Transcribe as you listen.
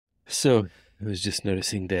So I was just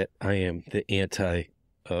noticing that I am the anti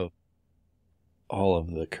of all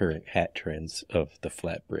of the current hat trends of the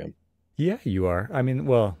flat brim. Yeah, you are. I mean,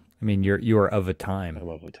 well, I mean, you are of a time. I'm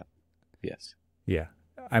over the top. Yes. Yeah,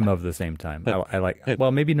 I'm of the same time. I like. And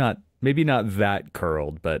Well, maybe not that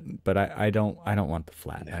curled, but I don't want the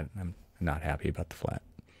flat. no, I'm not happy about the flat.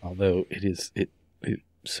 although it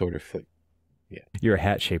sort of like yeah. You're a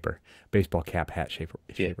hat shaper, baseball cap hat shaper.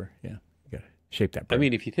 Yeah. Yeah, you gotta shape that I brim.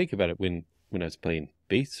 mean, if you think about it, when I was playing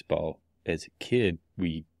baseball as a kid,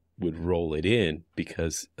 we would roll it in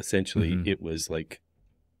because essentially Hmm. it was like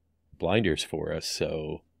blinders for us,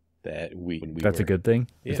 so that we when we That's a were good thing.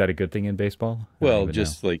 Is yeah. that a good thing in baseball? I don't Well, even know.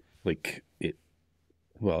 just like it.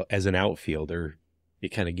 Well, as an outfielder, it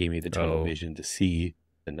kind of gave me the tunnel Oh, vision to see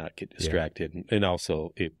and not get yeah. distracted, and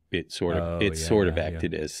also it sort of Oh, it yeah, sort of yeah, yeah.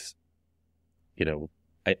 acted as you know,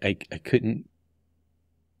 I couldn't,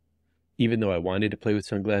 even though I wanted to play with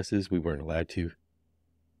sunglasses, we weren't allowed to.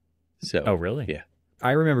 Oh, So really? yeah,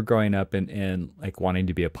 I remember growing up and like wanting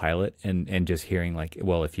to be a pilot and just hearing like,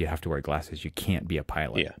 well, if you have to wear glasses, you can't be a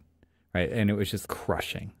pilot, yeah. right? And it was just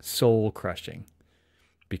crushing, soul crushing,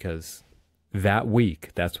 because that week,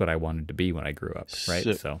 that's what I wanted to be when I grew up, right?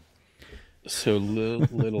 So So, so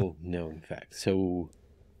little known fact. So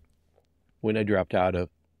when I dropped out of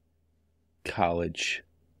college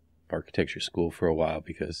architecture school for a while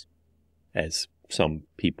because as some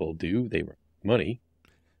people do, they were money.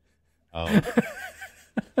 Um,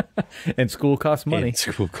 and school costs and money.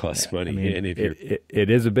 school costs I money. mean, And if you're, it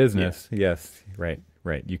is a yeah, business. Yes, right,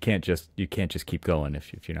 right. You can't just keep going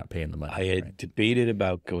if you're not paying the I money, right? had debated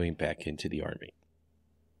about going back into the army.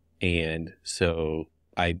 And so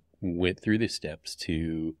I went through the steps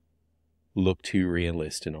to look to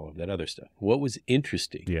reenlist and all of that other stuff. What was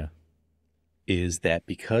interesting Yeah. is that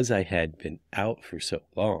because I had been out for so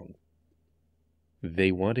long,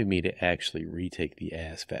 they wanted me to actually retake the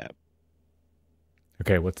ASVAB.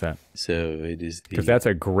 Okay, what's that? So it is Because that's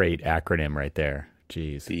a great acronym right there.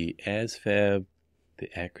 Jeez. the ASVAB. The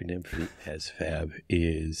acronym for the ASVAB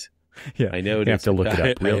is, Yeah, I know you have it's, to look it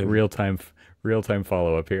up. I Real have, real time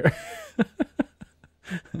follow up here.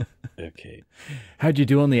 okay, How'd you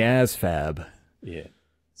do on the ASFAB? yeah.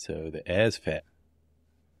 So the ASVAB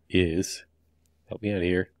is, help me out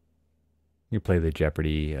here. You play the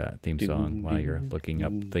Jeopardy theme song while you're looking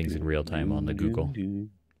up things in real time on the Google.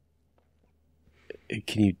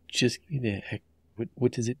 Can you just give me the heck?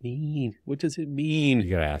 What does it mean? What does it mean? You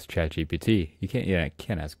gotta ask ChatGPT. You can't. Yeah,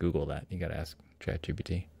 can't ask Google that. You gotta ask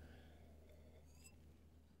ChatGPT.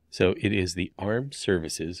 So it is the Armed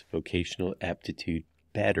Services Vocational Aptitude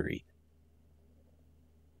Battery.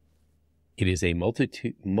 It is a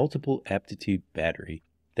multiple aptitude battery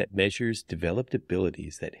that measures developed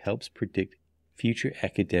abilities that helps predict future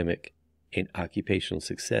academic and occupational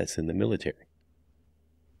success in the military.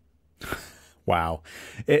 Wow,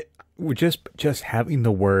 it just having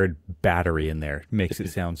the word battery in there makes it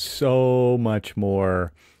sound so much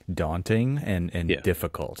more daunting and Yeah,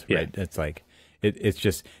 difficult, yeah. right? It's like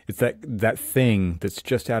it's that thing that's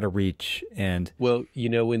just out of reach and Well,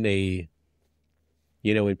 when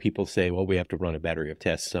people say, well, we have to run a battery of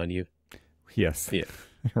tests on you, yes, yeah,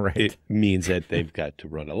 right. it means that they've got to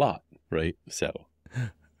run a lot, right? So,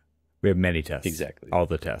 We have many tests, exactly. all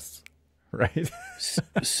the tests, right?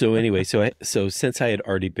 So anyway, so since I had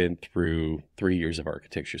already been through 3 years of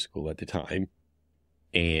architecture school at the time,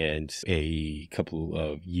 and a couple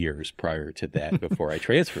of years prior to that before I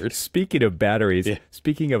transferred, Speaking of batteries, yeah,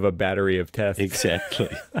 speaking of a battery of tests, exactly.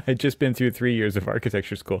 I just been through 3 years of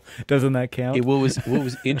architecture school. Doesn't that count? What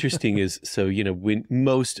was interesting is so when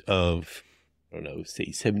most of I don't know, say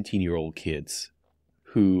 17-year-old kids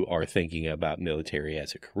who are thinking about military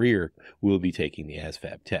as a career will be taking the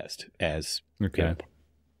ASVAB test as Okay.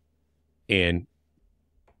 and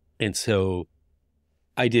so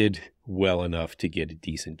I did well enough to get a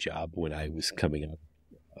decent job when I was coming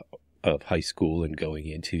out of high school and going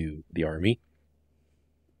into the Army,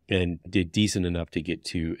 and did decent enough to get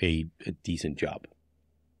to a decent job.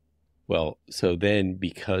 Well, so then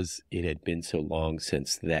because it had been so long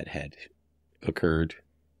since that had occurred,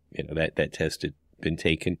 that test had been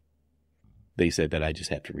taken, they said that I just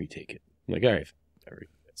have to retake it. I'm like, all right, sorry,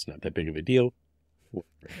 that's not that big of a deal.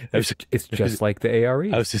 I was, It's just like the I ARE.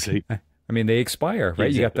 was just like, I mean, they expire, right?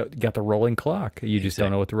 exactly, You got the rolling clock. You just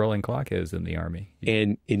don't know exactly. what the rolling clock is in the Army.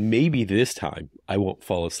 And maybe this time I won't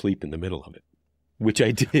fall asleep in the middle of it, which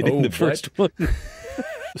I did in Oh, the what? first one.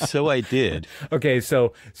 So I did. Okay,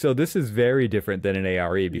 so this is very different than an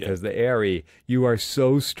ARE Yeah. because the ARE, you are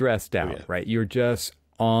so stressed Oh out, yeah. right? You're just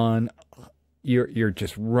on you're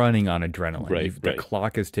just running on adrenaline. Right, The right.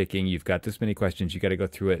 clock is ticking. You've got this many questions. You got to go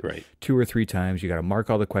through it Right. 2 or 3 times. You got to mark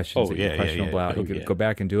all the questions Oh, that yeah, you're yeah, questionable yeah. about. Oh, You got to yeah. go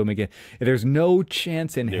back and do them again. There's no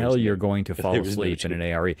chance in hell you're going to fall there was no asleep in an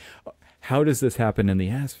chance. ARE. How does this happen in the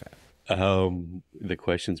ASVAB? The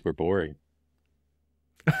questions were boring.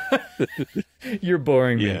 You're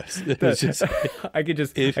boring me. Yes. It was just, I could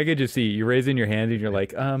just see you raising your hand and you're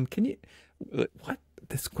like, can you? What?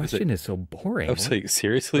 This question is so boring. I was like,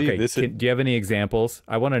 seriously? Okay, do you have any examples?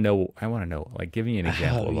 I want to know. Like, give me an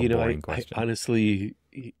example of a boring question. Honestly,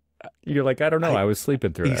 You're like, I don't know. I was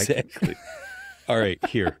sleeping through it. exactly. All right,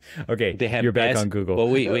 here. Okay, you're back on Google. Well,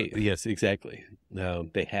 wait. Yes, exactly.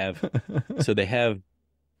 They have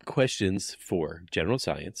questions for general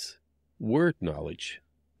science, word knowledge,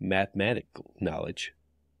 mathematical knowledge,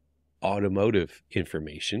 automotive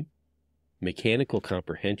information, mechanical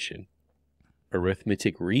comprehension,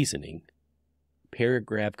 arithmetic reasoning,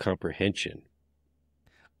 paragraph comprehension.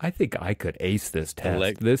 I think I could ace this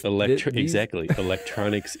test. Exactly.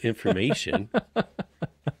 Electronics information,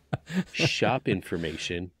 shop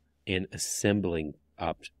information, and assembling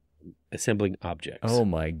objects. Oh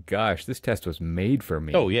my gosh, this test was made for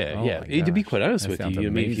me. Oh yeah, yeah. my To be gosh, quite honest that with sounds you, I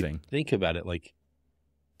mean, if you amazing. think about it, like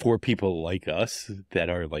for people like us that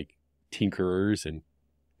are like tinkerers, and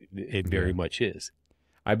it very much is.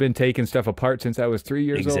 I've been taking stuff apart since I was 3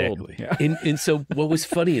 years old. Exactly. Yeah. And so what was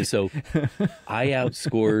funny is, so I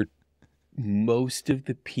outscored most of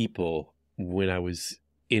the people when I was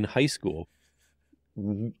in high school,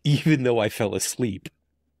 even though I fell asleep.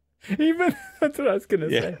 Even that's what I was gonna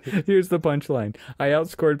say. Here's the punchline: I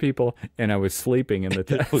outscored people, and I was sleeping in the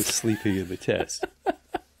test. I was sleeping in the test.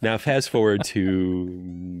 Now, fast forward to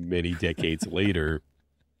many decades later,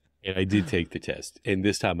 and I did take the test, and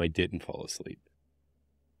this time I didn't fall asleep,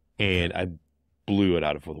 and I blew it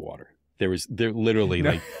out of the water. There literally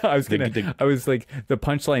like I was like, the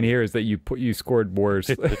punchline here is that you scored worse.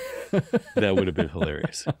 That would have been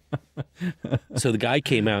hilarious. So the guy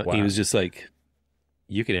came out, and he was just like,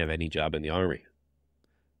 you can have any job in the Army.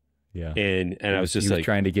 Yeah. And I was just like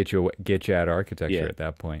trying to get you at architecture at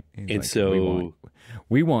that point. He's and like, so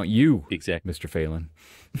we want you, exactly, Mr. Phelan.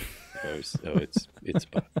 It's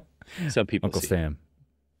some people Uncle Sam.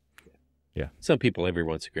 Yeah. Some people every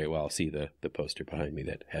once in a great while see the poster behind me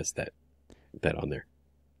that has that on there.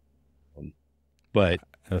 But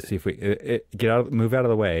let's see if we move out of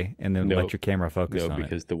the way, and then let your camera focus on it. No,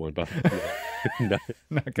 because the one behind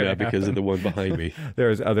not because of the one behind me.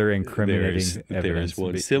 There's other incriminating evidence. There's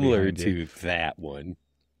one similar to that one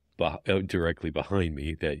directly behind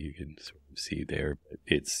me that you can sort of see there. But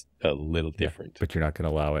it's a little different. But you're not going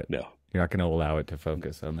to allow it. No. You're not going to allow it to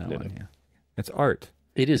focus on that one. Yeah. It's art.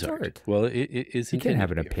 It is art. Well, it is. You can't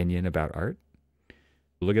have an opinion about art.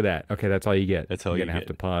 Look at that. Okay, that's all you get. That's all you're going to have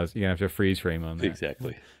to pause. You're going to have to freeze frame on that.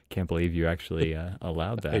 Exactly. Can't believe you actually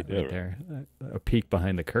allowed that right there. A peek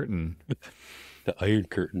behind the curtain. The Iron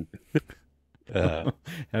Curtain.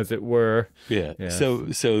 As it were. Yeah. Yes. So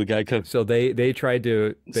the guy comes. So they tried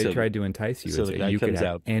to entice you. So the guy you comes could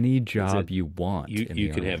have out. any job you want.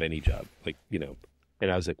 You can have any job,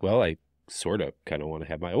 And I was like, well, I sort of kind of want to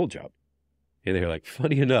have my old job. And they're like,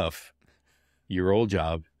 funny enough, your old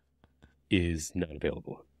job is not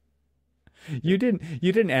available. You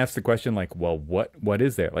didn't ask the question like, well, what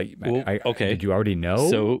is there? Like, well, okay, did you already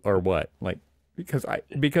know, or what? Like,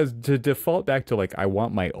 because to default back to like, I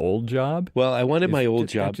want my old job. Well, I wanted my old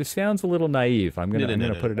job. It just sounds a little naive. I'm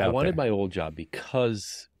gonna put it out. I wanted my old job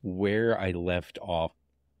because where I left off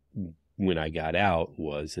when I got out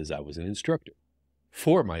was as I was an instructor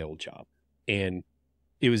for my old job, and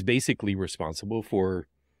it was basically responsible for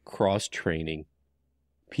cross-training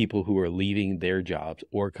people who are leaving their jobs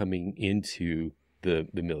or coming into the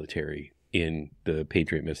military in the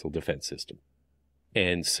Patriot missile defense system.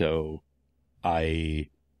 And so I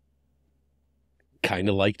kind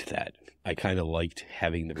of liked that. I kind of liked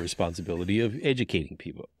having the responsibility of educating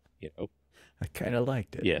people, I kind of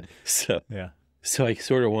liked it. Yeah. So I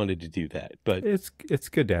sort of wanted to do that, but it's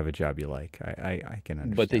good to have a job you like. I can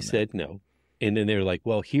understand. But they said no. And then they're like,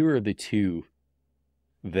 well, here are the two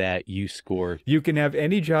that you scored. You can have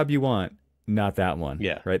any job you want, not that one.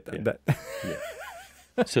 Yeah. Right? Yeah.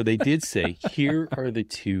 So they did say, here are the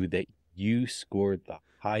two that you scored the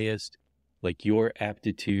highest, like your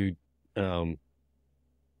aptitude,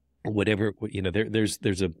 whatever, there's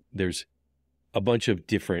a bunch of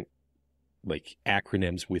different like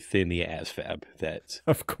acronyms within the ASVAB that.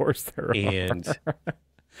 Of course there are. And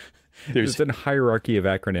there's a hierarchy of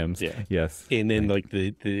acronyms. Yeah. Yes. And then like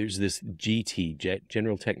there's this GT,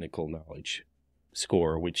 General Technical Knowledge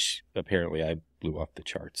score, which apparently I blew off the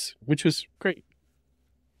charts, which was great.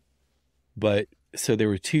 But so there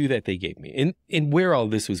were two that they gave me. And where all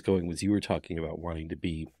this was going was you were talking about wanting to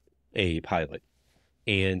be a pilot.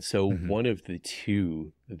 And so one of the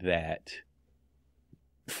two that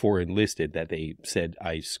for enlisted that they said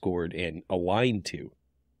I scored and aligned to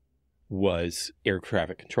was air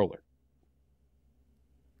traffic controller.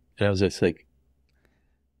 And I was just like,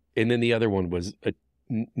 and then the other one was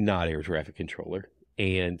not air traffic controller.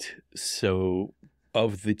 And so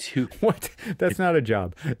of the two. What? That's not a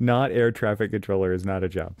job. Not air traffic controller is not a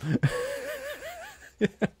job.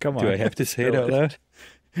 Come on. Do I have to say it out loud?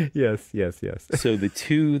 Yes. So the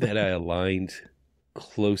two that I aligned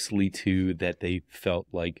closely to that they felt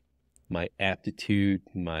like my aptitude,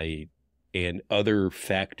 and other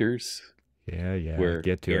factors were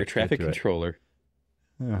air traffic controller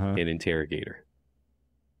and interrogator.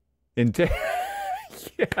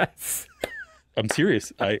 Yes. I'm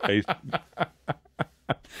serious. I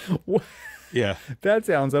yeah. That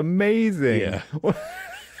sounds amazing. Yeah.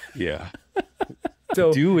 Yeah.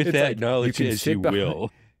 So do with that knowledge as you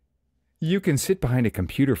will. You can sit behind a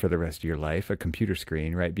computer for the rest of your life, a computer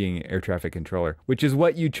screen, right? Being an air traffic controller, which is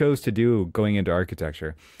what you chose to do going into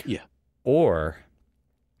architecture. Yeah. Or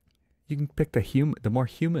you can pick the more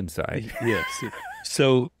human side. Yes.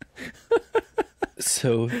 So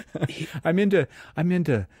I'm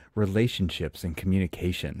into relationships and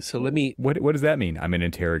communication. So let me. What does that mean? I'm an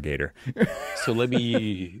interrogator. So let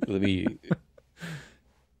me.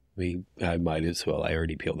 I might as well. I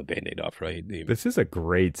already peeled the Band-Aid off, right? This is a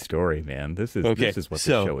great story, man. This is what the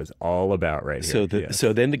show is all about, right here.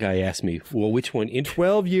 So then the guy asked me, "Well, which one?"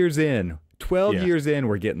 12 years in. 12 years in,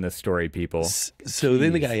 we're getting this story, people. So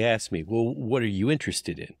then the guy asked me, "Well, what are you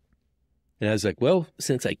interested in?" And I was like, "Well,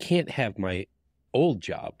 since I can't have my old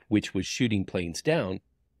job, which was shooting planes down,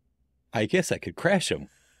 I guess I could crash them."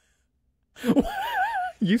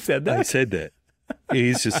 You said that? I said that.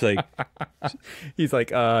 He's just like, you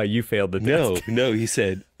failed the test. No, he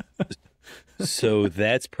said, so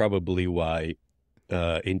that's probably why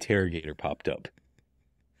interrogator popped up.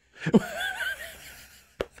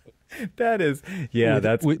 That is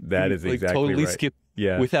exactly totally right.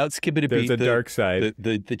 Without skipping a beat. There's a dark side.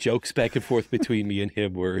 The jokes back and forth between me and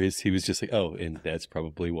him were he was just like, oh, and that's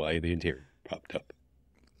probably why the interrogator popped up.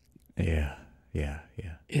 Yeah.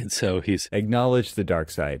 And so he's acknowledged the dark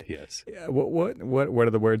side. Yes. What are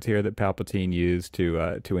the words here that Palpatine used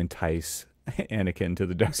to entice Anakin to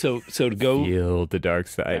the dark? So to go feel the dark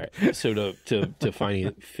side. Right. So to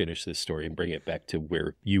finally finish this story and bring it back to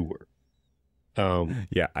where you were.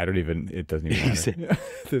 It doesn't even matter.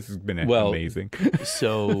 This has been amazing.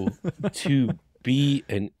 So to be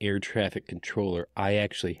an air traffic controller, I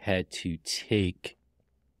actually had to take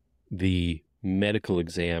the medical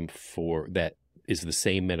exam that is the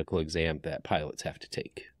same medical exam that pilots have to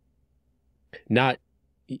take. Not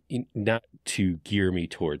to gear me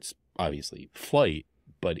towards, obviously, flight,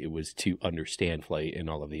 but it was to understand flight and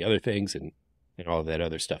all of the other things and all of that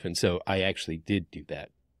other stuff. And so I actually did do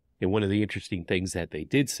that. And one of the interesting things that they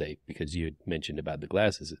did say, because you had mentioned about the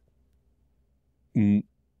glasses, and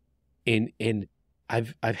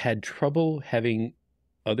I've had trouble having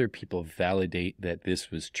other people validate that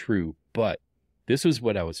this was true, but this was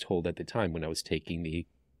what I was told at the time when I was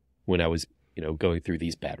going through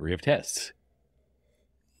these battery of tests,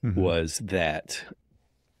 was that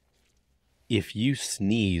if you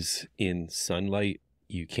sneeze in sunlight,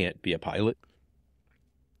 you can't be a pilot.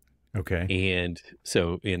 Okay. And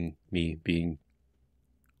so in me being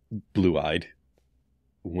blue-eyed,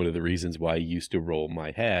 one of the reasons why I used to roll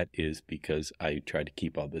my hat is because I tried to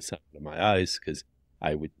keep all the sun out of my eyes because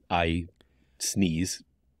I sneeze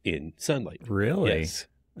in sunlight. Really? Yes.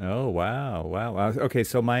 Oh, wow. Okay,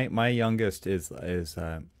 so my youngest is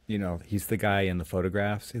he's the guy in the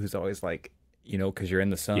photographs who's always like, because you're in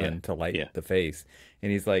the sun to light the face.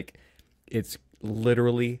 And he's like, it's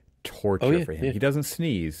literally torture for him. Yeah. He doesn't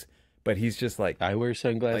sneeze, but he's just like, I wear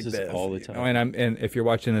sunglasses all the time. And if you're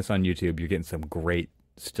watching this on YouTube, you're getting some great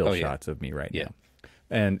still shots of me right now.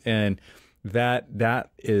 And that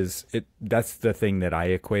is it. That's the thing that I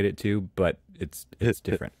equate it to, but it's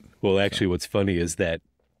different. Well, actually, what's funny is that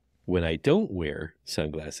when I don't wear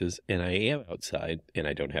sunglasses and I am outside and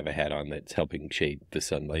I don't have a hat on that's helping shade the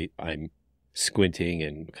sunlight, I'm squinting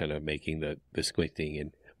and kind of making the squinting.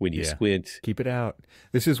 And when you squint, keep it out.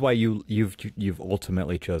 This is why you've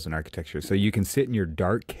ultimately chosen architecture, so you can sit in your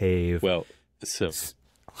dark cave. Well, so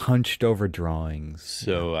hunched over drawings.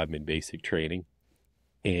 So I'm in basic training,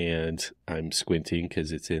 and I'm squinting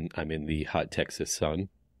because I'm in the hot Texas sun.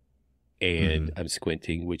 And I'm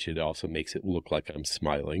squinting, which it also makes it look like I'm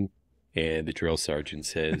smiling. And the drill sergeant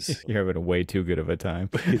says, "You're having a way too good of a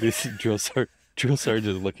time." This drill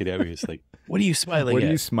sergeant is looking at me. It's like, What are you smiling What at?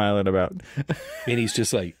 are you smiling about? And he's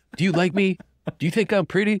just like, do you like me? Do you think I'm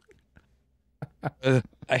pretty?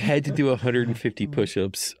 I had to do 150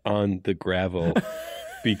 push-ups on the gravel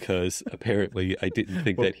because apparently I didn't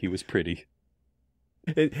think that he was pretty.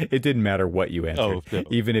 It didn't matter what you answered. Oh, no.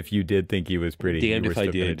 Even if you did think he was pretty, damned you were if I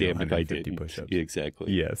still did, do damned if I 150 didn't. push-ups.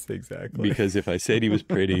 Exactly. Yes, exactly. Because if I said he was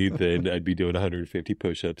pretty, then I'd be doing 150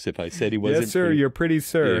 push-ups. If I said he wasn't, yes, sir, pretty, you're pretty,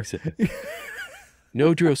 sir.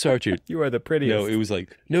 No, drill sergeant. You are the prettiest. No, it was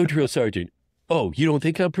like, no, drill sergeant. Oh, you don't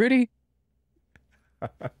think I'm pretty?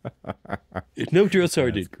 No, drill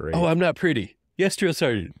sergeant. Oh, I'm not pretty. Yes, drill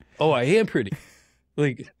sergeant. Oh, I am pretty.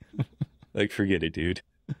 Like forget it, dude.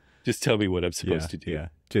 Just tell me what I'm supposed to do. Yeah.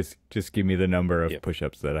 Just give me the number of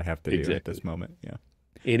push-ups that I have to do at this moment. Yeah.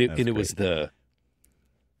 And it was it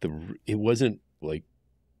wasn't like,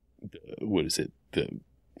 what is it?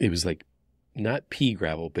 It was like not pea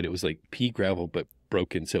gravel, but it was like pea gravel, but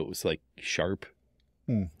broken. So it was like sharp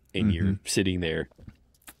and you're sitting there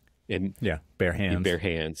and bare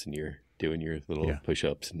hands and you're doing your little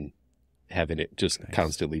push-ups and having it just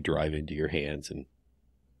constantly drive into your hands and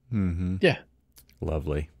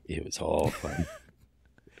lovely. It was all fun.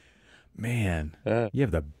 Man, you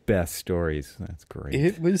have the best stories. That's great.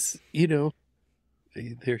 It was,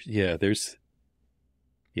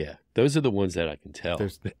 those are the ones that I can tell.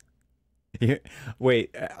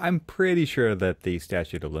 Wait, I'm pretty sure that the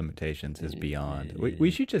statute of limitations is beyond. We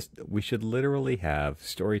should literally have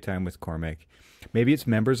story time with Cormac. Maybe it's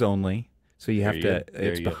members only. So you have to,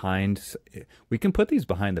 it's behind, we can put these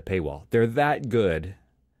behind the paywall. They're that good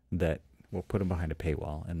that we'll put them behind a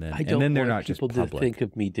paywall, and then they're not just public. People to think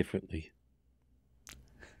of me differently.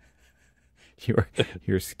 You're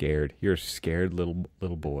scared. You're a scared little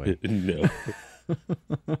boy. No.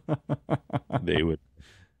 They would.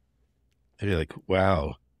 I'd be like,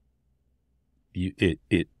 wow. It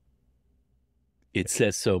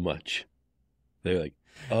says so much. They're like,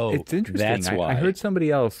 oh, it's interesting. That's why. I heard somebody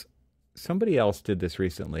else did this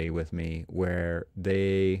recently with me where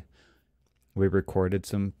we recorded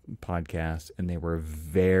some podcasts and they were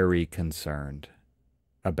very concerned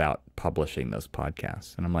about publishing those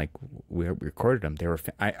podcasts. And I'm like, we recorded them. They were,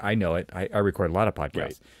 I know it. I record a lot of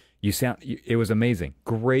podcasts. Right. It was amazing.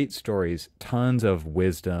 Great stories, tons of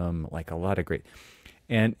wisdom, like a lot of great.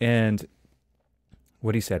 And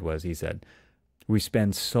what he said, we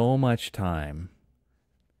spend so much time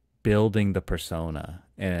building the persona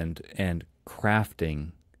and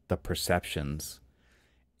crafting the perceptions,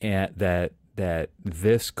 and that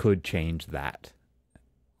this could change that.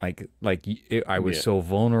 I was so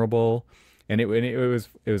vulnerable, and it was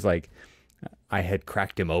like I had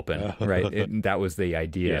cracked him open, right? That was the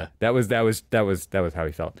idea. Yeah. That was how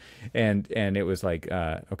he felt, and it was like,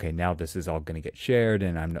 okay, now this is all going to get shared,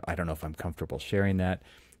 and I don't know if I'm comfortable sharing that.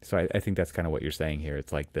 So I think that's kind of what you're saying here.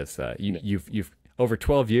 It's like this. You've over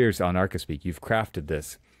 12 years on Archispeak, you've crafted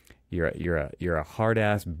this. You're a hard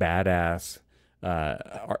ass, badass,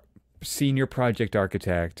 senior project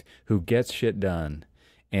architect who gets shit done,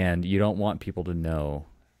 and you don't want people to know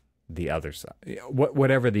the other side,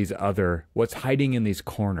 what's hiding in these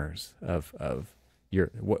corners of your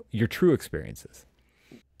true experiences.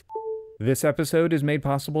 This episode is made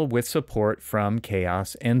possible with support from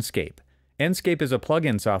Chaos Enscape. Enscape is a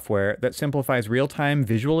plugin software that simplifies real-time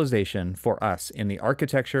visualization for us in the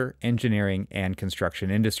architecture, engineering, and construction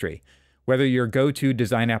industry. Whether your go-to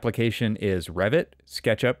design application is Revit,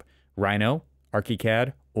 SketchUp, Rhino,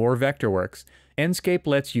 ArchiCAD, or Vectorworks, Enscape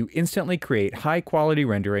lets you instantly create high-quality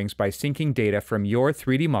renderings by syncing data from your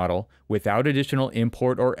 3D model without additional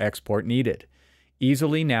import or export needed.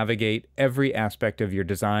 Easily navigate every aspect of your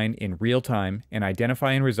design in real time and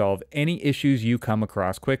identify and resolve any issues you come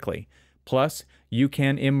across quickly. Plus, you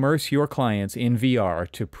can immerse your clients in VR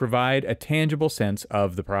to provide a tangible sense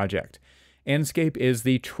of the project. Enscape is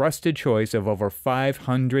the trusted choice of over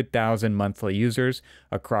 500,000 monthly users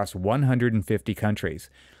across 150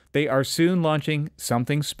 countries. They are soon launching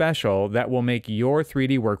something special that will make your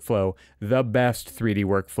 3D workflow the best 3D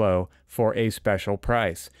workflow for a special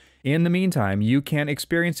price. In the meantime, you can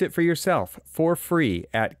experience it for yourself for free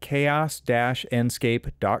at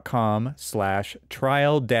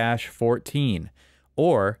chaos-enscape.com/trial-14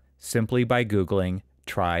 or simply by Googling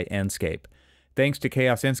Try Enscape. Thanks to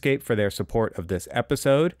Chaos Enscape for their support of this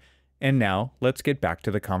episode. And now let's get back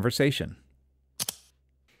to the conversation.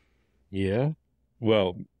 Yeah.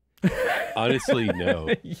 Well, honestly, no.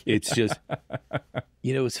 Yeah. It's just,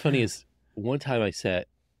 what's funny is one time I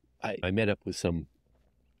met up with some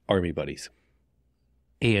Army buddies,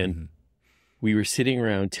 and we were sitting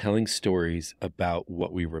around telling stories about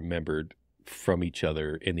what we remembered from each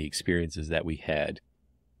other and the experiences that we had.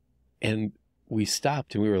 And we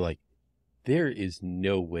stopped and we were like, there is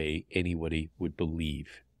no way anybody would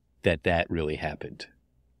believe that that really happened.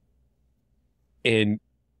 And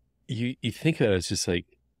you think about it, it's just like,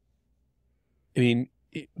 I mean,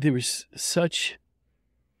 there was such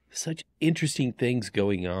interesting things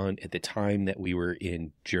going on at the time that we were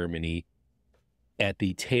in Germany at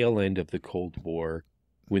the tail end of the Cold War,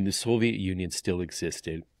 when the Soviet Union still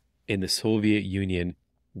existed, and the Soviet Union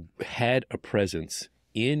had a presence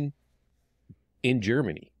in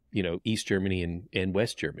Germany, you know, East Germany and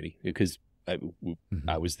West Germany, because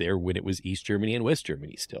I was there when it was East Germany and West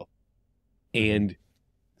Germany still. And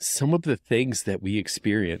some of the things that we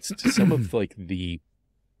experienced, some of like the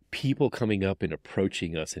people coming up and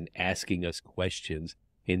approaching us and asking us questions,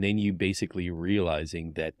 and then you basically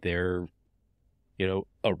realizing that they're, you know,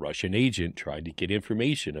 a Russian agent trying to get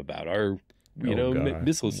information about our,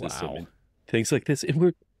 missile system and things like this.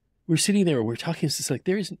 And we're sitting there, we're talking, it's just like,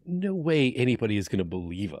 there is no way anybody is going to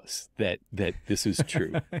believe us that this is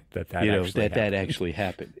true, that actually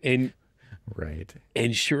happened. And right.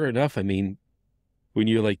 And sure enough, I mean, when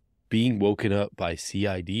you're like being woken up by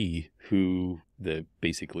CID,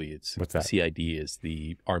 what's that? CID is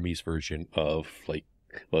the Army's version of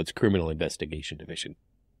it's Criminal Investigation Division.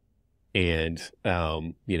 And,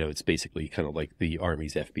 it's basically kind of like the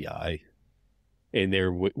Army's FBI. And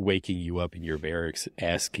they're waking you up in your barracks,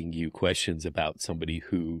 asking you questions about somebody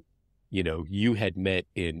who, you had met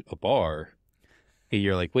in a bar. And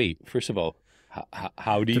you're like, wait, first of all,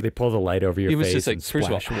 how do they pull the light over your face and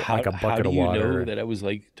splash like a bucket of water? How do you know that I was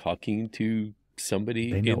like talking to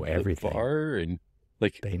somebody in the bar? And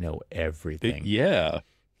like, they know everything. Yeah.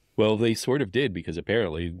 Well, they sort of did, because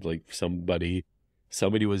apparently like somebody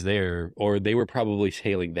was there, or they were probably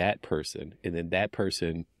tailing that person. And then that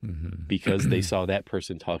person, because they saw that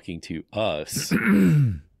person talking to us,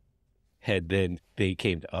 they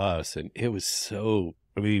came to us. And it was so,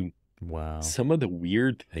 wow. Some of the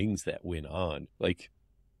weird things that went on. Like,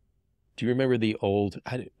 do you remember the old,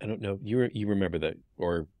 I don't know, you remember they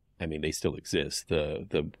still exist,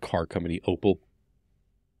 the car company Opel?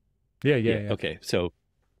 Yeah. Okay. So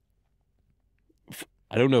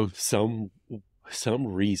I don't know, some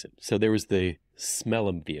reason. So there was the Smell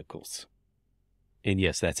 'em vehicles. And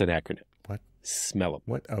yes, that's an acronym. What? Smell 'em.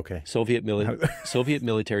 What? Okay. Soviet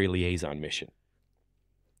military liaison mission.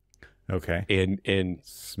 Okay. And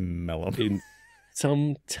smell them. In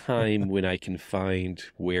some time when I can find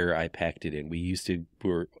where I packed it in,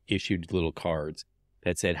 were issued little cards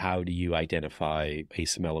that said, how do you identify a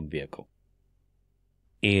smell 'em vehicle?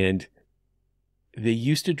 And they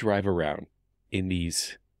used to drive around in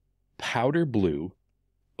these powder blue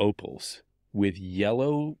Opals with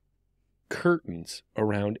yellow curtains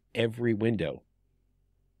around every window.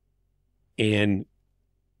 And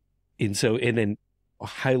then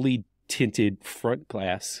highly tinted front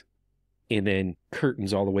glass, and then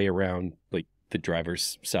curtains all the way around, like the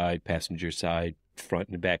driver's side, passenger side, front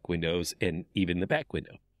and back windows, and even the back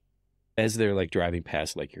window. As they're like driving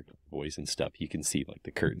past like your boys and stuff, you can see like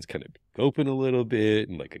the curtains kind of open a little bit,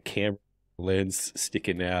 and like a camera lens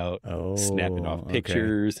sticking out, snapping off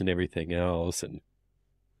pictures and everything else. And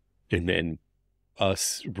then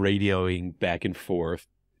us radioing back and forth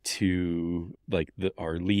to like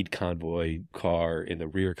our lead convoy car and the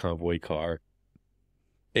rear convoy car.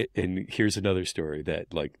 And here's another story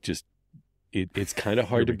that like just it's kind of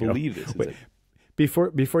hard to believe this. Wait,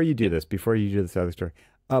 before you do this other story,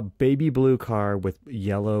 a baby blue car with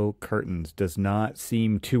yellow curtains does not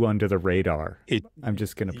seem too under the radar. I'm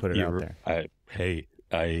just going to put it out there. I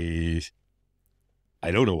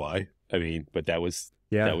don't know why. But that was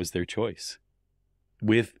their choice.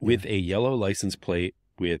 With a yellow license plate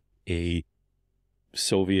with a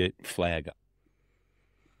Soviet flag.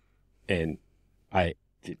 And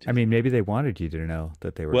maybe they wanted you to know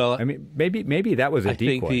that they were. Well, maybe that was a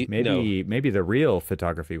decoy. Maybe the real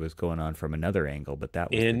photography was going on from another angle, but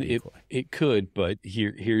that was the decoy. It could, but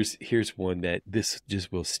here's one that this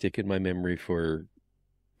just will stick in my memory for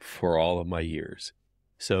all of my years.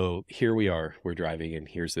 So here we are, we're driving, and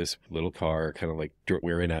here's this little car, kind of like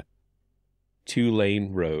we're in a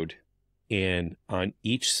 2-lane road, and on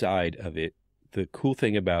each side of it, the cool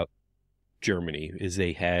thing about Germany is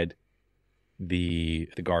they had the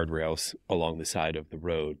guardrails along the side of the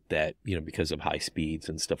road that, because of high speeds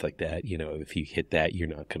and stuff like that, if you hit that, you're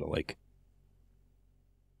not going to like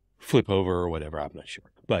flip over or whatever. I'm not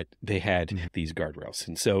sure, but they had these guardrails.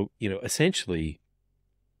 And so, essentially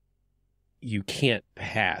you can't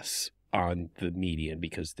pass on the median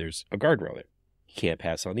because there's a guardrail there. You can't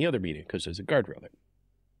pass on the other median because there's a guardrail there.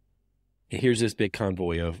 And here's this big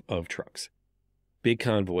convoy of trucks. big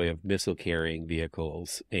convoy of missile carrying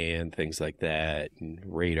vehicles and things like that, and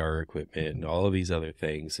radar equipment and all of these other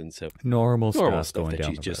things. And so normal stuff going that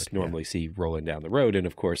down you the just road, normally see rolling down the road. And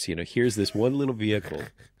of course, you know, here's this one little vehicle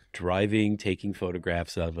driving, taking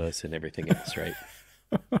photographs of us and everything else, right?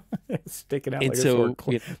 Sticking out and like so, a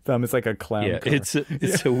sore thumb. It's like a clown car.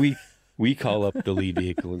 So we call up the lead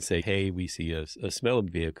vehicle and say, hey, we see a smelling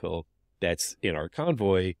vehicle that's in our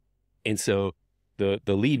convoy. And so the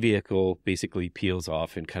lead vehicle basically peels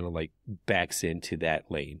off and kind of like backs into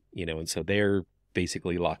that lane, you know, and so they're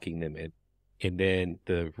basically locking them in. And then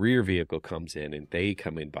the rear vehicle comes in and they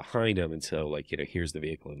come in behind them. And so, like, you know, here's the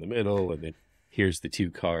vehicle in the middle, and then here's the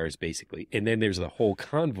two cars basically. And then there's the whole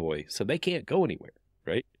convoy. So they can't go anywhere,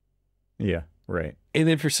 right? Yeah, right. And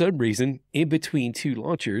then for some reason, in between two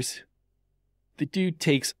launchers, the dude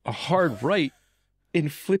takes a hard right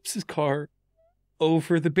and flips his car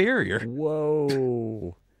over the barrier.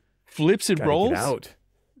 Whoa. Flips and rolls. Get out.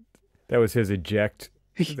 That was his eject.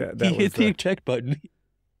 He hit the eject button.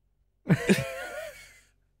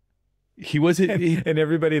 He wasn't. And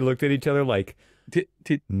everybody looked at each other like,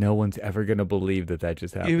 no one's ever going to believe that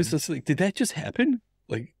just happened. It was just like, did that just happen?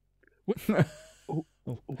 Like,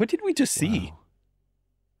 what did we just see?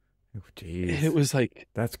 Wow. Jeez. It was like,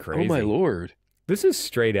 that's crazy. Oh my Lord. This is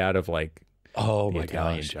straight out of like, oh my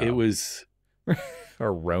gosh. Job. It was.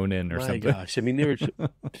 Or Ronin or something. My gosh. I mean, it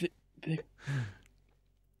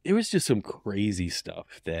was just some crazy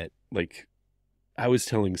stuff that, like, I was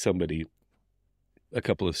telling somebody a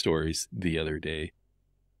couple of stories the other day,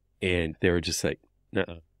 and they were just like,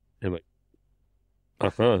 nuh-uh. I'm like,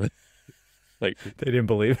 uh-huh. Like, they didn't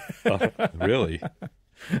believe really?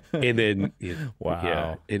 And then, wow.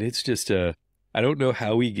 Yeah. And it's just, I don't know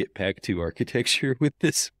how we get back to architecture with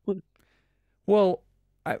this one. Well,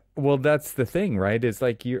 that's the thing, right? It's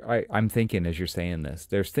like I'm thinking as you're saying this,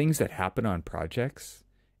 there's things that happen on projects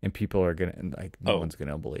and people are going to, like, no one's going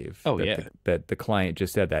to believe that the client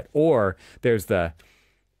just said that. Or there's like,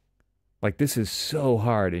 this is so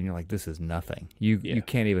hard. And you're like, this is nothing. You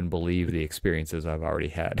can't even believe the experiences I've already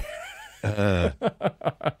had. I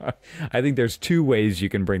think there's two ways you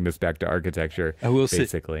can bring this back to architecture. I will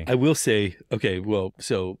say, okay, well,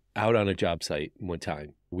 so out on a job site one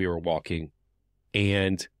time, we were walking,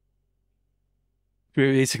 and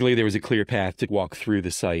basically there was a clear path to walk through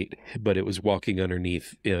the site, but it was walking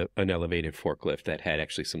underneath an elevated forklift that had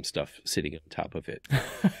actually some stuff sitting on top of it.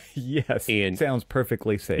 Yes, and sounds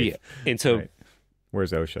perfectly safe. Yeah, and so right.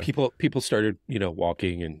 Where's OSHA? People started,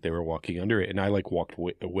 walking, and they were walking under it, and I like walked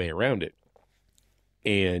way around it,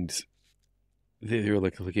 and they were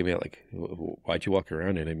like looking at me like, why'd you walk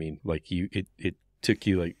around it? I mean, like it took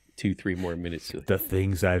you like 2-3 more minutes. The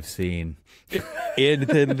things I've seen. And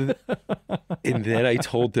then I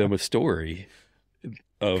told them a story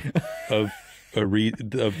of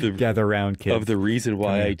the gather around, kids, of the reason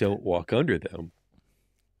why I don't walk under them,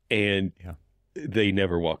 and they've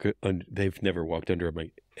never walked under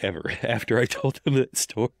them ever after I told them that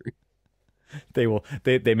story. They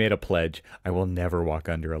made a pledge. I will never walk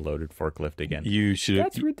under a loaded forklift again. You should.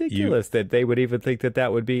 That's ridiculous that they would even think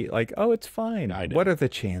that would be like, oh, it's fine. I know. What are the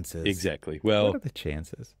chances? Exactly. Well, what are the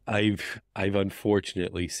chances? I've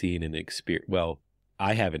unfortunately seen an experience. Well,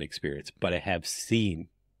 I haven't experienced, but I have seen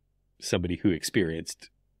somebody who experienced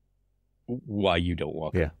why you don't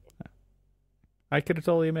walk. Yeah. I could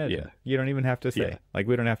totally imagine. Yeah. You don't even have to say. Like,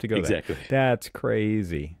 we don't have to go there. Exactly. That's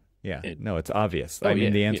crazy. Yeah. No, it's obvious. I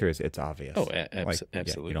mean, the answer is it's obvious. Oh,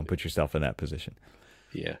 absolutely. You don't put yourself in that position.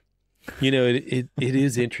 Yeah. It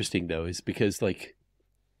is interesting, though, is because, like,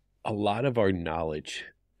 a lot of our knowledge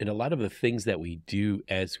and a lot of the things that we do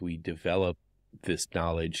as we develop this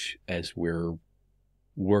knowledge, as we're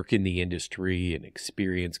work in the industry and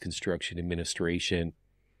experience construction administration,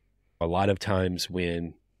 a lot of times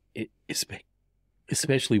when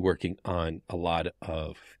especially working on a lot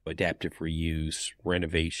of adaptive reuse,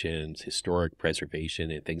 renovations, historic preservation,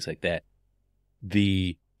 and things like that,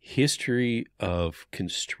 the history of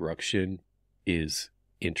construction is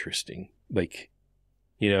interesting. Like,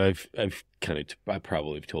 I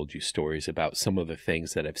probably have told you stories about some of the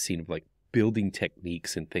things that I've seen of, like, building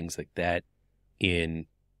techniques and things like that in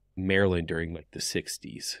Maryland during, like, the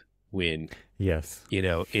 60s. When, yes,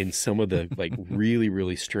 in some of the, like, really,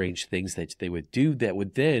 really strange things that they would do that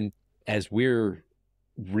would then, as we're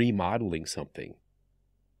remodeling something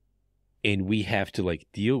and we have to, like,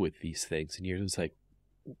 deal with these things, and you're just like,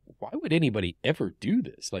 why would anybody ever do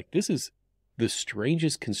this? Like, this is the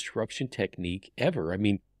strangest construction technique ever. I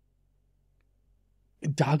mean,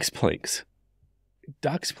 dog's planks.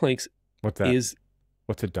 What's that?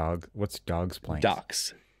 What's a dog? What's dog's planks?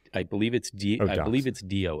 Docks. I believe it's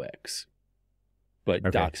DOX. but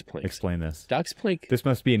Okay. Docks planks. Explain this. Docks plank. This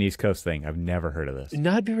must be an East Coast thing. I've never heard of this.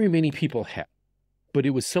 Not very many people have, but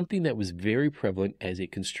it was something that was very prevalent as a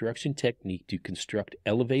construction technique to construct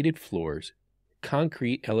elevated floors,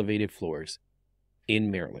 concrete elevated floors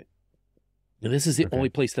in Maryland. And this is the only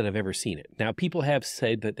place that I've ever seen it. Now, people have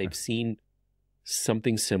said that they've seen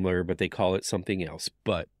something similar, but they call it something else.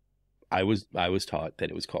 But I was taught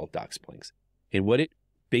that it was called Docks planks. And what it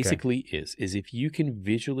basically is if you can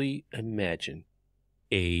visually imagine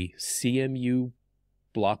a CMU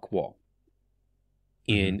block wall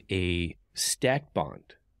in a stacked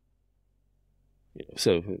bond,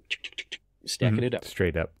 so stacking it up.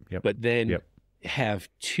 Straight up. Yep. But then have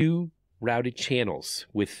two routed channels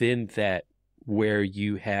within that where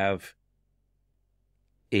you have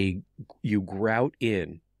you grout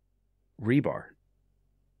in rebar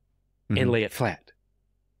and lay it flat.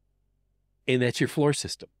 And that's your floor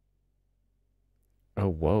system. Oh,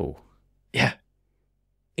 whoa. Yeah.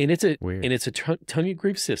 And it's a Weird. and it's a tongue and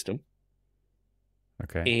groove system.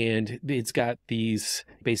 Okay. And it's got these,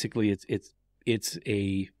 basically it's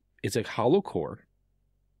a hollow core.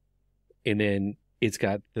 And then it's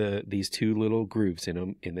got these two little grooves in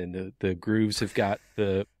them, and then the grooves have got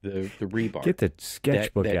the rebar. Get the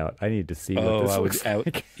sketchbook out. I need to see what this looks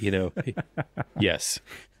like. Yes.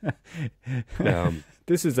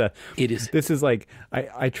 This is like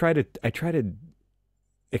I try to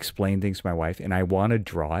explain things to my wife, and I want to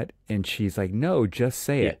draw it, and she's like, "No, just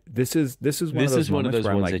say it." This is one of those moments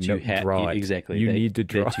where I'm like, "No, draw it." Exactly. You need to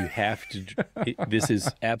draw. That you have to. This is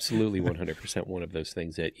absolutely 100% one of those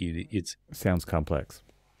things that it's sounds complex.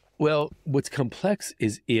 Well, what's complex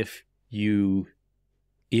is if you're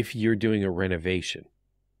doing a renovation,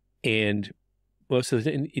 and most of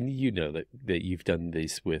and you know that you've done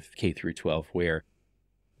this with K through 12, where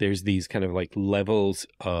there's these kind of like levels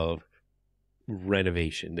of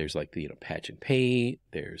renovation. There's like the patch and paint,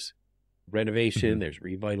 there's renovation, there's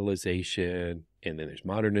revitalization, and then there's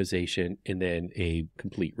modernization, and then a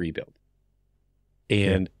complete rebuild.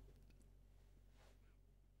 And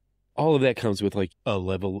all of that comes with like a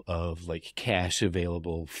level of like cash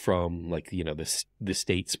available from like the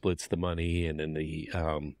state splits the money, and then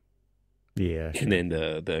and then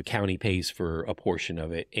the county pays for a portion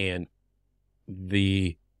of it, and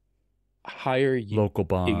the higher you local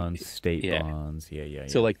bonds, state bonds,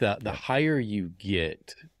 so like the higher you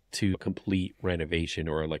get to complete renovation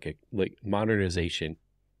or like modernization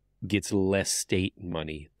gets less state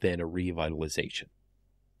money than a revitalization.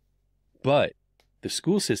 But the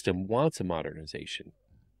school system wants a modernization,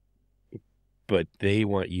 but they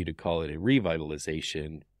want you to call it a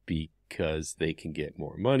revitalization because they can get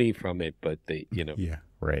more money from it. But they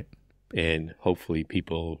right. And hopefully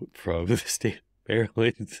people from the state of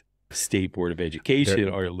Maryland State Board of Education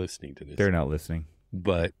are listening to this. They're not listening.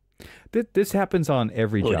 But this happens on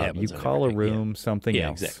every job. You call a room something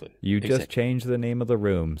else. Exactly. You just change the name of the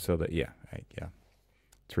room so that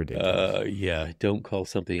it's ridiculous. Don't call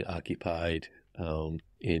something occupied. I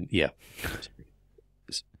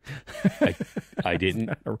didn't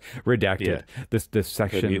redacted. This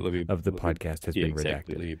section of the podcast has been redacted.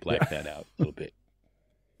 Let me black that out a little bit.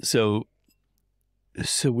 So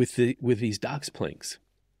with these Docks planks,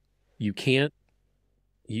 you can't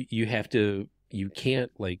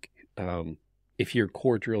like if you're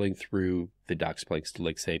core drilling through the Docks planks to,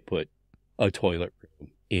 like, say, put a toilet room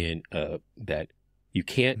in that you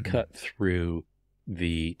can't cut through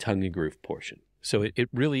the tongue and groove portion. So it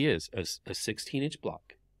really is a 16-inch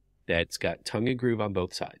block that's got tongue and groove on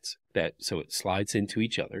both sides, so it slides into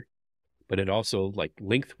each other, but it also, like,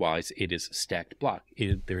 lengthwise, it is a stacked block.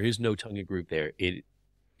 There is no tongue and groove there. It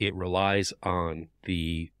relies on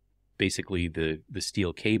basically the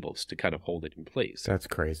steel cables to kind of hold it in place. That's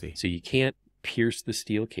crazy. So you can't pierce the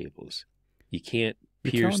steel cables. You can't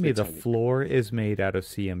pierce. You're telling me the floor is made out of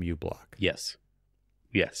CMU block? Yes.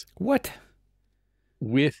 What?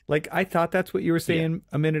 I thought that's what you were saying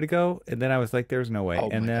a minute ago, and then I was like, "There's no way."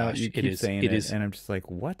 And now you keep saying it, and I'm just like,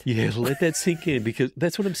 "What?" Yeah, let that sink in, because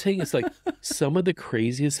that's what I'm saying. It's like some of the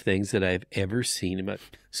craziest things that I've ever seen.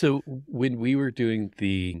 So when we were doing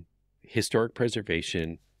the historic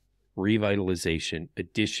preservation, revitalization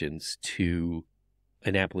additions to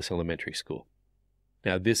Annapolis Elementary School.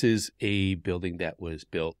 Now, this is a building that was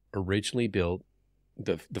originally built,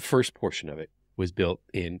 the first portion of it was built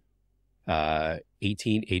in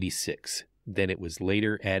 1886. Then it was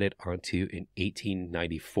later added onto in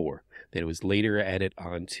 1894. Then it was later added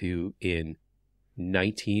onto in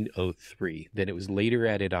 1903. Then it was later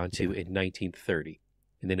added onto in 1930.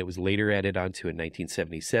 And then it was later added onto in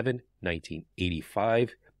 1977,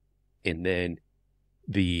 1985. And then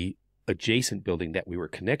the adjacent building that we were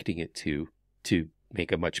connecting it to to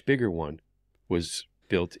make a much bigger one was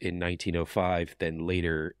built in 1905, then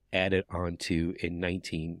later added onto in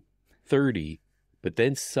 1930, but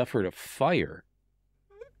then suffered a fire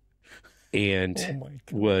and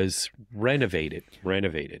was renovated.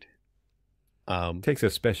 Takes a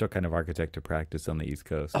special kind of architect to practice on the East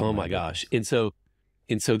Coast. Oh my gosh. And so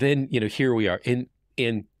then, here we are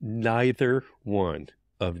in neither one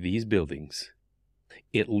of these buildings,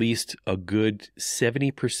 at least a good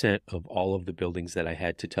 70% of all of the buildings that I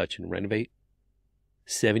had to touch and renovate,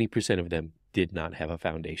 70% of them did not have a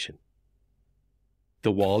foundation.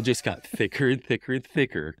 The wall just got thicker and thicker and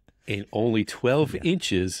thicker, and only 12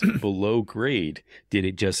 inches below grade did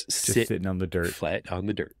it just sitting on the dirt, flat on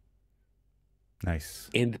the dirt. Nice.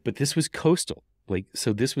 But this was coastal.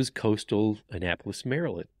 This was coastal Annapolis,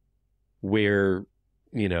 Maryland, where,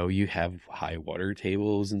 you have high water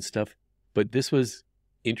tables and stuff. But this was,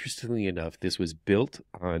 interestingly enough, this was built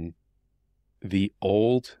on the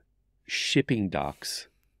old shipping docks.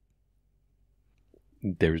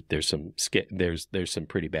 There's some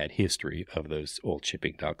pretty bad history of those old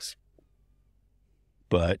shipping docks.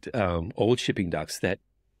 But old shipping docks that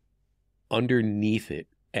underneath it,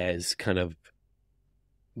 as kind of,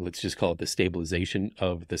 let's just call it the stabilization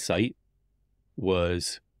of the site,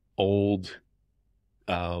 was old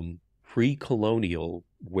pre-colonial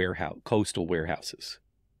coastal warehouses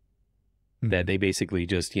that they basically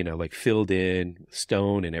just, filled in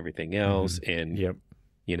stone and everything else, and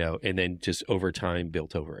and then just over time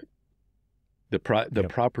built over it. The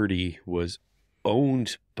property was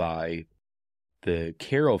owned by the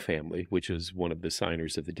Carroll family, which was one of the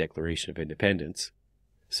signers of the Declaration of Independence.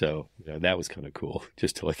 So, that was kind of cool,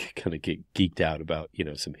 just to kind of get geeked out about,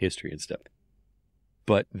 some history and stuff.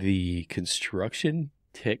 But the construction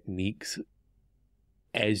techniques,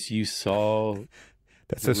 as you saw,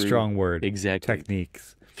 that's a strong word. Exactly.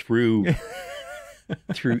 Techniques. Through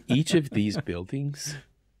each of these buildings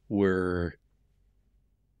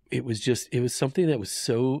it was something that was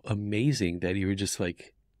so amazing that you were just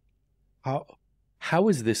like, how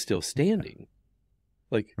is this still standing?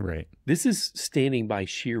 Right. This is standing by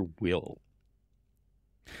sheer will.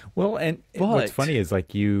 Well, and what's funny is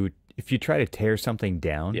if you try to tear something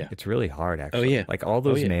down, it's really hard, actually. Oh, yeah. All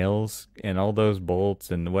those nails and all those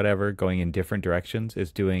bolts and whatever going in different directions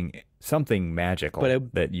is doing something magical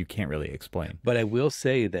that you can't really explain. But I will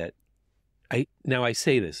say that I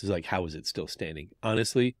say this is how is it still standing?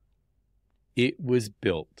 Honestly, it was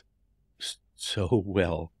built so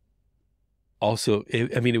well. Also,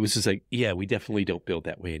 it was just we definitely don't build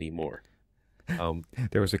that way anymore.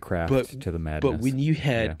 There was a craft to the madness. But when you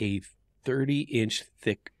had a 30-inch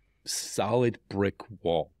thick, solid brick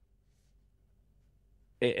wall,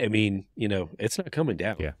 it's not coming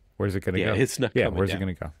down. Yeah. Where's it going to go? It's not coming down. Where's it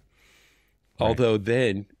going to go? Right. Although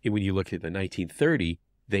then, when you look at the 1930,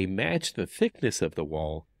 they matched the thickness of the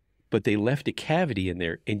wall, but they left a cavity in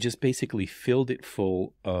there and just basically filled it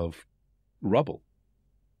full of rubble.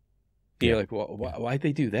 You're why'd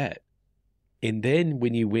they do that? And then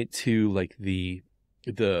when you went to the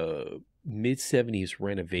mid-70s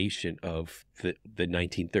renovation of the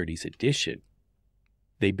 1930s edition,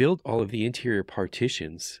 they built all of the interior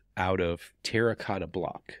partitions out of terracotta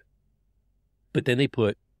block. But then they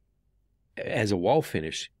put, as a wall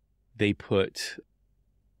finish, they put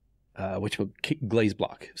glaze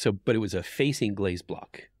block. But it was a facing glaze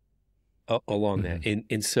block along that.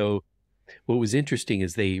 And so what was interesting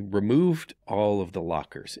is they removed all of the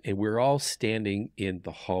lockers, and we're all standing in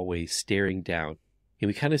the hallway staring down, and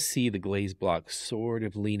we kind of see the glaze block sort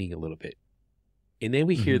of leaning a little bit. And then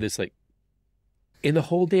we hear this in the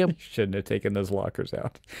whole damn... Shouldn't have taken those lockers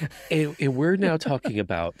out. and we're now talking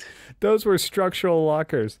about... Those were structural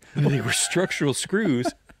lockers. They were structural screws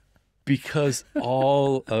because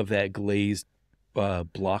all of that glazed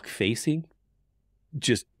block facing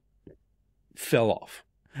just fell off.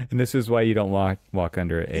 And this is why you don't walk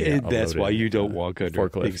under a that's why you don't walk under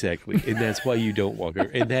forklift. Exactly. And that's why you don't walk under.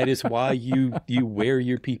 And that is why you wear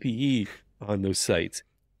your PPE on those sites.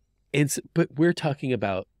 But we're talking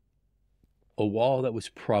about a wall that was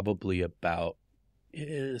probably about,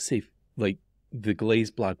 the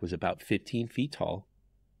glazed block was about 15 feet tall,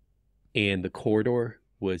 and the corridor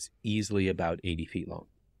was easily about 80 feet long.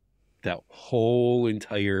 That whole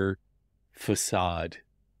entire facade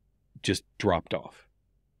just dropped off.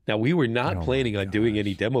 Now, we were not planning on doing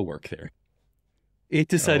any demo work there. It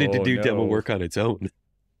decided to do demo work on its own.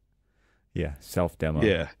 Yeah, self-demo.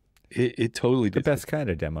 Yeah, it totally did. The best kind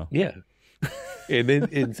of demo. Yeah.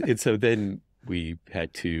 And so then we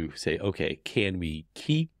had to say, okay, can we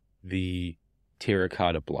keep the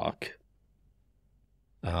terracotta block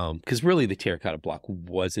Because really the terracotta block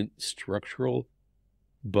wasn't structural,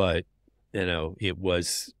 but it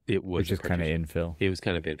was just kind of infill. It was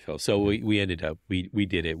kind of infill. So we ended up we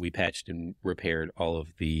did it. We patched and repaired all of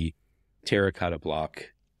the terracotta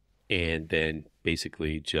block, and then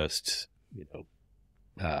basically just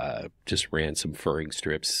just ran some furring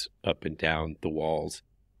strips up and down the walls,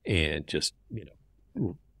 and just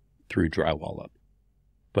threw drywall up.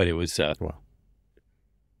 But it was wow.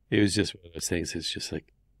 It was just one of those things. It's just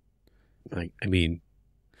like I mean,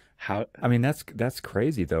 how? I mean, that's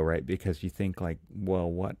crazy though, right? Because you think like,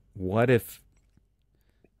 well, what if,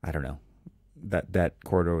 I don't know, that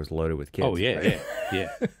corridor was loaded with kids? Oh yeah, right? yeah,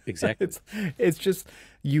 exactly. It's just,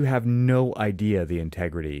 you have no idea the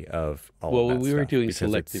integrity of all of that when we were doing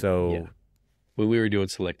selective, when we were doing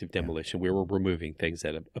selective demolition, we were removing things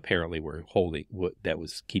that apparently were holding that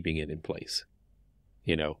was keeping it in place.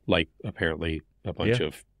 Like apparently a bunch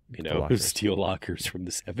of steel lockers from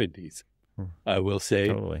the 70s. I will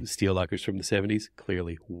say, steel lockers from the 70s,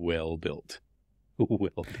 clearly well built. Well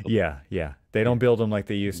built. Yeah. They don't build them like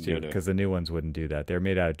they used to, because the new ones wouldn't do that. They're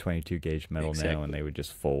made out of 22 gauge metal now, and they would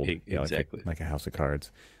just fold exactly like a house of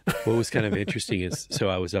cards. What was kind of interesting is, so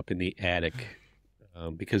I was up in the attic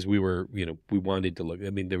because we were, we wanted to look. I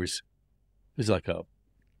mean, there's like a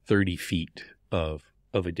 30 feet of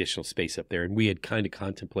additional space up there, and we had kind of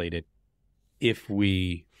contemplated, if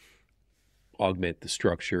we augment the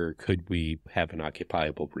structure, could we have an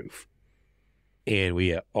occupiable roof? And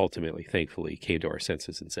we ultimately, thankfully, came to our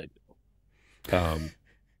senses and said no.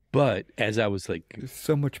 But as I was like, there's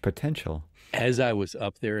so much potential. As I was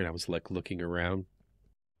up there and I was like looking around,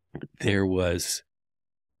 there was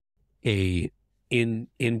in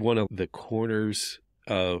one of the corners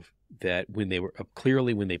of that, when they were up,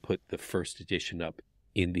 clearly when they put the first edition up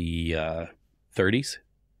in the 30s,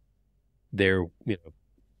 there,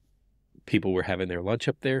 people were having their lunch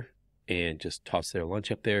up there and just tossed their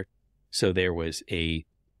lunch up there. So there was a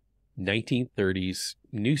 1930s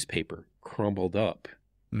newspaper crumbled up.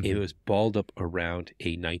 Mm-hmm. It was balled up around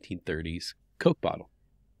a 1930s Coke bottle.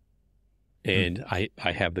 And I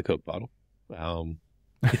have the Coke bottle.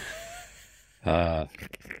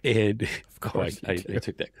 And of course I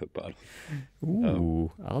took that Coke bottle.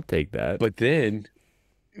 Ooh, I'll take that. But then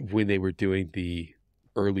when they were doing the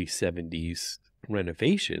early 70s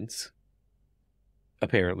renovations,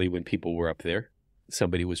 apparently when people were up there,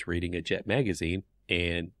 somebody was reading a Jet magazine,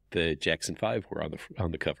 and the Jackson 5 were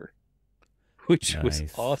on the cover, which was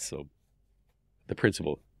awesome. The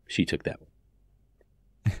principal, she took that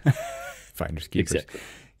one. Finders keepers. Exactly.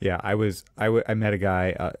 Yeah, I met a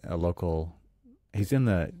guy, a local. He's in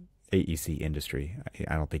the AEC industry.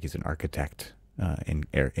 I don't think he's an architect in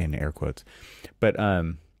air quotes, but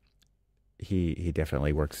he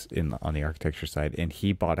definitely works on the architecture side, and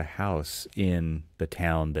he bought a house in the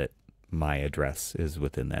town that my address is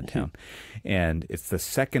within that town, and it's the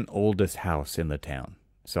second oldest house in the town.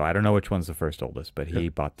 So I don't know which one's the first oldest, but he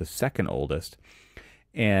bought the second oldest,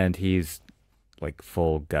 and he's like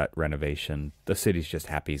full gut renovation. The city's just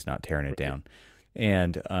happy he's not tearing it down.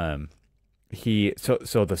 And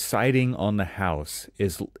so the siding on the house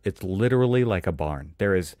it's literally like a barn.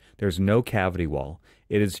 There's no cavity wall.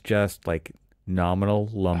 It is just like nominal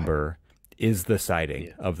lumber is the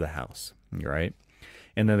siding of the house, right?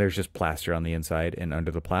 And then there's just plaster on the inside, and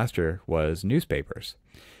under the plaster was newspapers.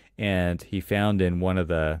 And he found in one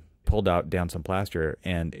of pulled down some plaster,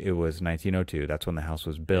 and it was 1902. That's when the house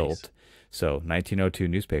was built. Nice. So 1902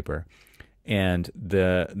 newspaper. And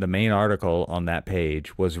the main article on that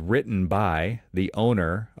page was written by the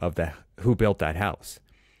owner of who built that house.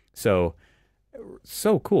 So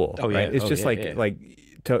cool. Oh, right? Yeah. It's just like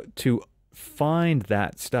to find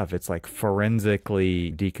that stuff. It's like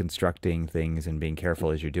forensically deconstructing things and being careful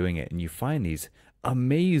as you're doing it. And you find these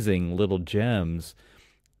amazing little gems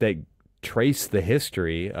that trace the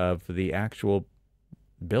history of the actual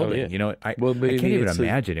building. I can't even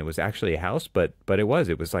imagine it was actually a house, but it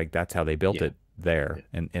was like, that's how they built it there.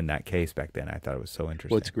 And in that case back then, I thought it was so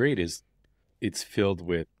interesting. What's great is it's filled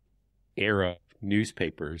with era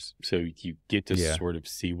newspapers, so you get to sort of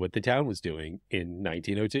see what the town was doing in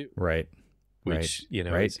 1902. Right. Which,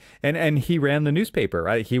 right. And he ran the newspaper,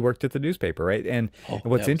 right? He worked at the newspaper, right? And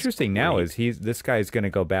what's interesting now is this guy's going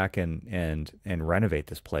to go back and renovate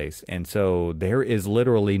this place. And so there is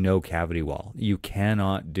literally no cavity wall. You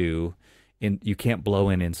cannot you can't blow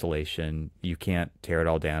in insulation. You can't tear it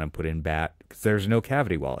all down and put in bat, because there's no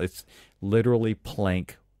cavity wall. It's literally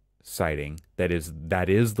plank siding. That is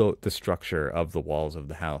the structure of the walls of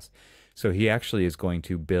the house. So he actually is going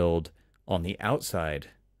to build on the outside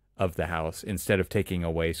of the house instead of taking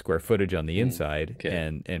away square footage on the inside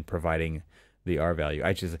and providing the R value.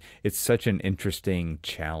 It's such an interesting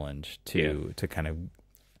challenge to kind of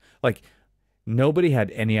like, nobody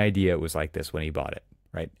had any idea it was like this when he bought it,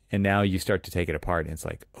 right? And now you start to take it apart and it's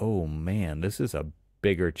like, oh man, this is a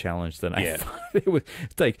bigger challenge than I thought it was.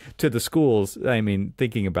 It's like, to the schools, I mean,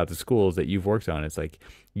 thinking about the schools that you've worked on, it's like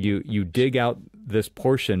you dig out this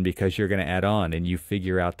portion because you're going to add on, and you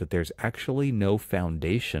figure out that there's actually no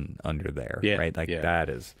foundation under there, right? Like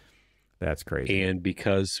that's crazy. And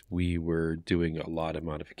because we were doing a lot of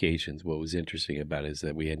modifications, what was interesting about it is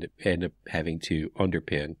that we end up having to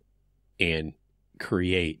underpin and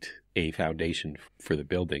create a foundation for the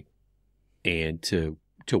building, and to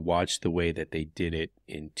watch the way that they did it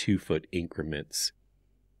in 2-foot increments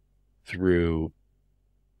through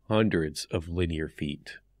hundreds and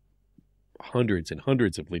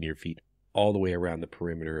hundreds of linear feet all the way around the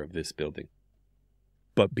perimeter of this building.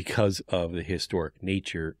 But because of the historic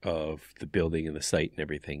nature of the building and the site and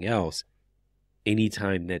everything else,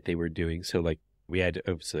 anytime that they were doing so, like, we had to,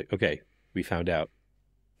 it was like, okay, we found out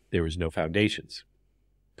there was no foundations.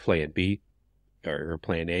 Plan B, or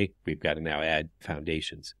plan A, we've got to now add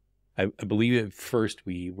foundations. I believe at first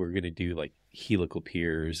we were going to do like helical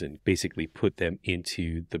piers and basically put them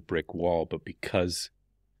into the brick wall, but because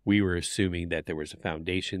we were assuming that there was a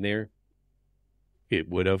foundation there, it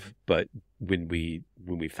would have. But when we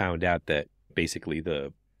found out that basically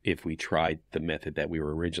if we tried the method that we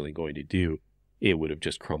were originally going to do, it would have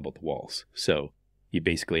just crumbled the walls. So you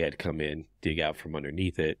basically had to come in, dig out from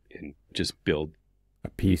underneath it, and just build a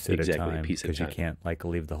piece at a time, because you can't like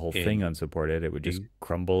leave the whole thing unsupported. It would just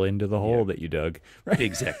crumble into the hole that you dug. Right?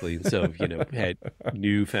 Exactly. And so, had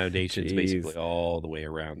new foundations basically all the way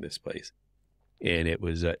around this place. And it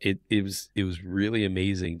was really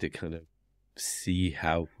amazing to kind of see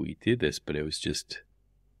how we did this, but it was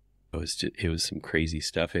some crazy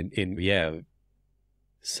stuff. And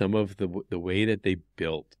some of the way that they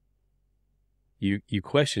built, you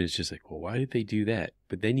question, it's just like, well, why did they do that?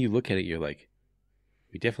 But then you look at it, you're like,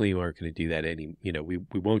 we definitely aren't going to do that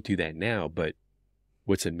we won't do that now. But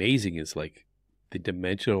what's amazing is like the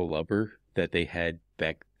dimensional lumber that they had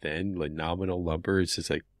back then, like nominal lumber. It's just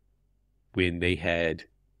like when they had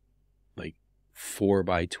like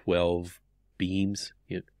 4x12 beams,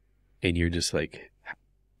 and you're just like,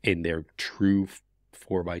 and they're true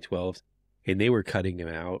 4x12s, and they were cutting them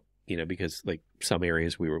out, because like some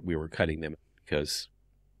areas we were cutting them because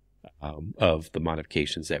of the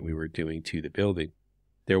modifications that we were doing to the building.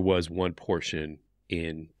 There was one portion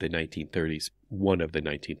in the 1930s, one of the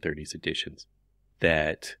 1930s editions,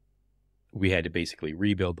 that we had to basically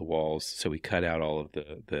rebuild the walls. So we cut out all of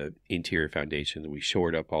the interior foundations, we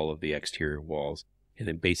shored up all of the exterior walls, and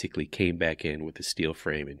then basically came back in with a steel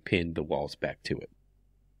frame and pinned the walls back to it.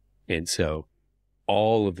 And so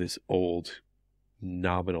all of this old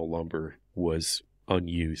nominal lumber was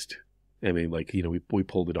unused. I mean, like, we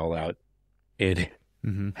pulled it all out, and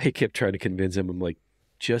I kept trying to convince him. I'm like,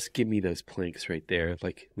 just give me those planks right there.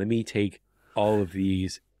 Like, let me take all of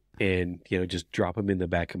these and, just drop them in the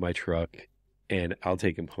back of my truck, and I'll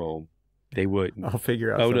take them home. They wouldn't. I'll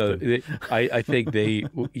figure out something. No, I think they,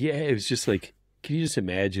 it was just like, can you just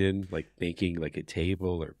imagine like making like a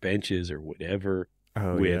table or benches or whatever?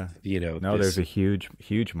 Oh, no, there's a huge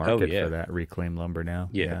market for that reclaimed lumber now.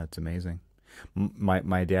 Yeah, it's amazing.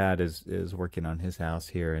 My dad is working on his house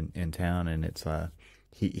here in town, and it's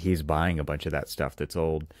he's buying a bunch of that stuff that's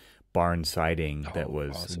old barn siding that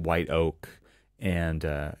was awesome. White oak, and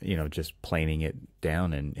just planing it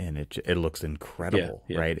down, and it looks incredible,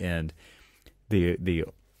 right? And the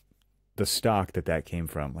stock that came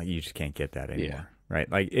from, like, you just can't get that anymore, right?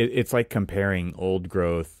 Like it's like comparing old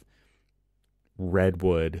growth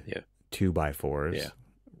redwood 2x4s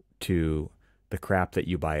to the crap that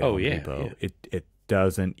you buy at Home Depot. It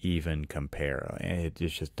doesn't even compare. It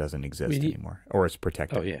just doesn't exist anymore, or it's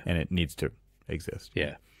protected, and it needs to exist.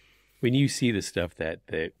 Yeah. When you see the stuff that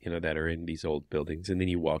that are in these old buildings, and then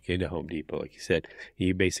you walk into Home Depot, like you said,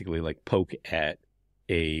 you basically like poke at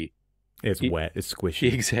it's wet, it's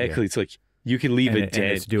squishy. Exactly. It's like you can leave a dent. And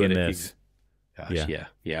it's doing this. Gosh,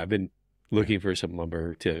 yeah. I've been looking for some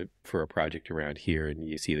lumber for a project around here, and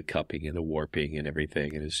you see the cupping and the warping and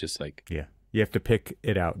everything, and it's just like, you have to pick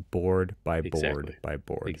it out board by board by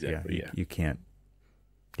board. Exactly. You can't.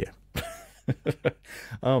 Yeah.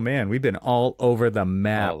 Oh man, we've been all over the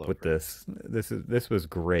map with this. This was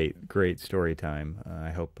great story time.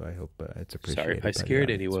 I hope it's appreciated. Sorry, I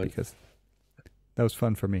scared anyone, because that was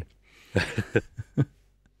fun for me.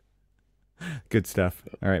 Good stuff.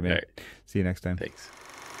 All right, man. All right. See you next time. Thanks.